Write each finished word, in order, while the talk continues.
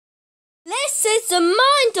This is the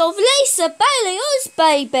mind of Lisa Bailey's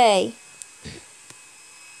baby.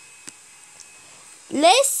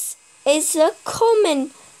 Liz is a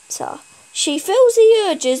commenter. She feels the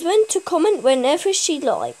urges when to comment whenever she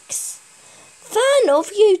likes. Fan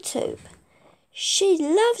of YouTube. She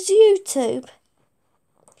loves YouTube.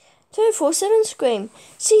 24/7 scream.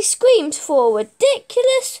 She screams for a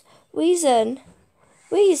ridiculous reason,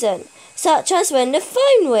 such as when the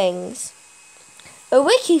phone rings. A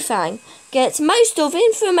wiki fan gets most of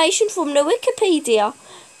information from the Wikipedia,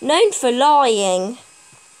 known for lying.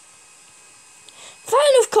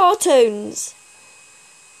 Fan of cartoons.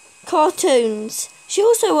 She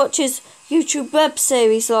also watches YouTube web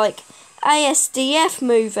series like ASDF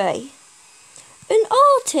Movie. An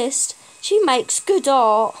artist. She makes good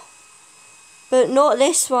art. But not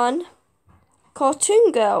this one.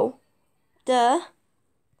 Cartoon girl. Duh.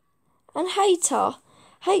 And hater.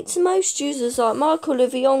 Hates most users like Michael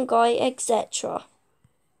the Young Guy, etc.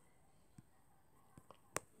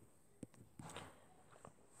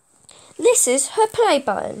 This is her play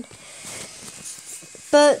button.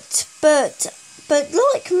 But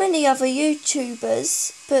like many other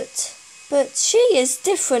YouTubers, but she is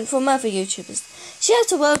different from other YouTubers. She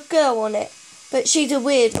has a word girl on it, but she's a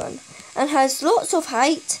weird one and has lots of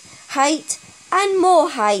hate, and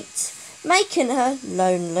more hate, making her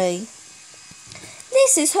lonely.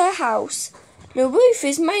 This is her house. The roof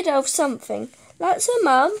is made out of something, like her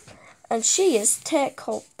mum, and she is tech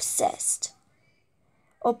obsessed.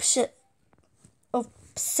 Obsessed.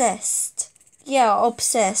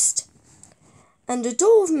 And the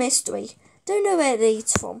door of mystery. Don't know where it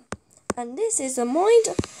leads from. And this is the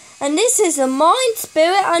mind,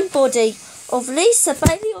 spirit, and body of Lisa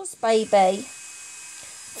Bailey's baby.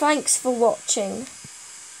 Thanks for watching.